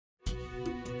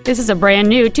This is a brand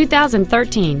new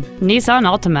 2013 Nissan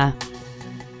Altima.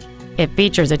 It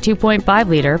features a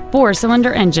 2.5-liter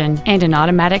four-cylinder engine and an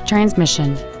automatic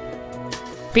transmission.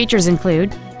 Features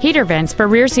include heater vents for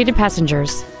rear-seated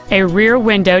passengers, a rear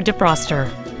window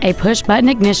defroster, a push-button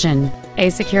ignition,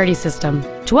 a security system,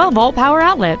 12-volt power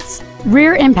outlets,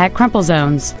 rear impact crumple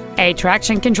zones, a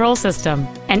traction control system,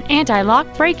 an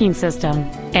anti-lock braking system,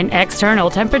 an external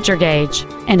temperature gauge,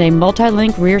 and a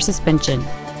multi-link rear suspension.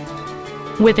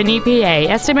 With an EPA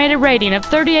estimated rating of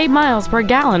 38 miles per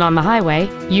gallon on the highway,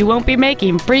 you won't be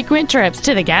making frequent trips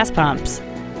to the gas pumps.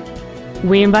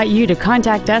 We invite you to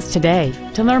contact us today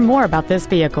to learn more about this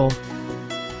vehicle.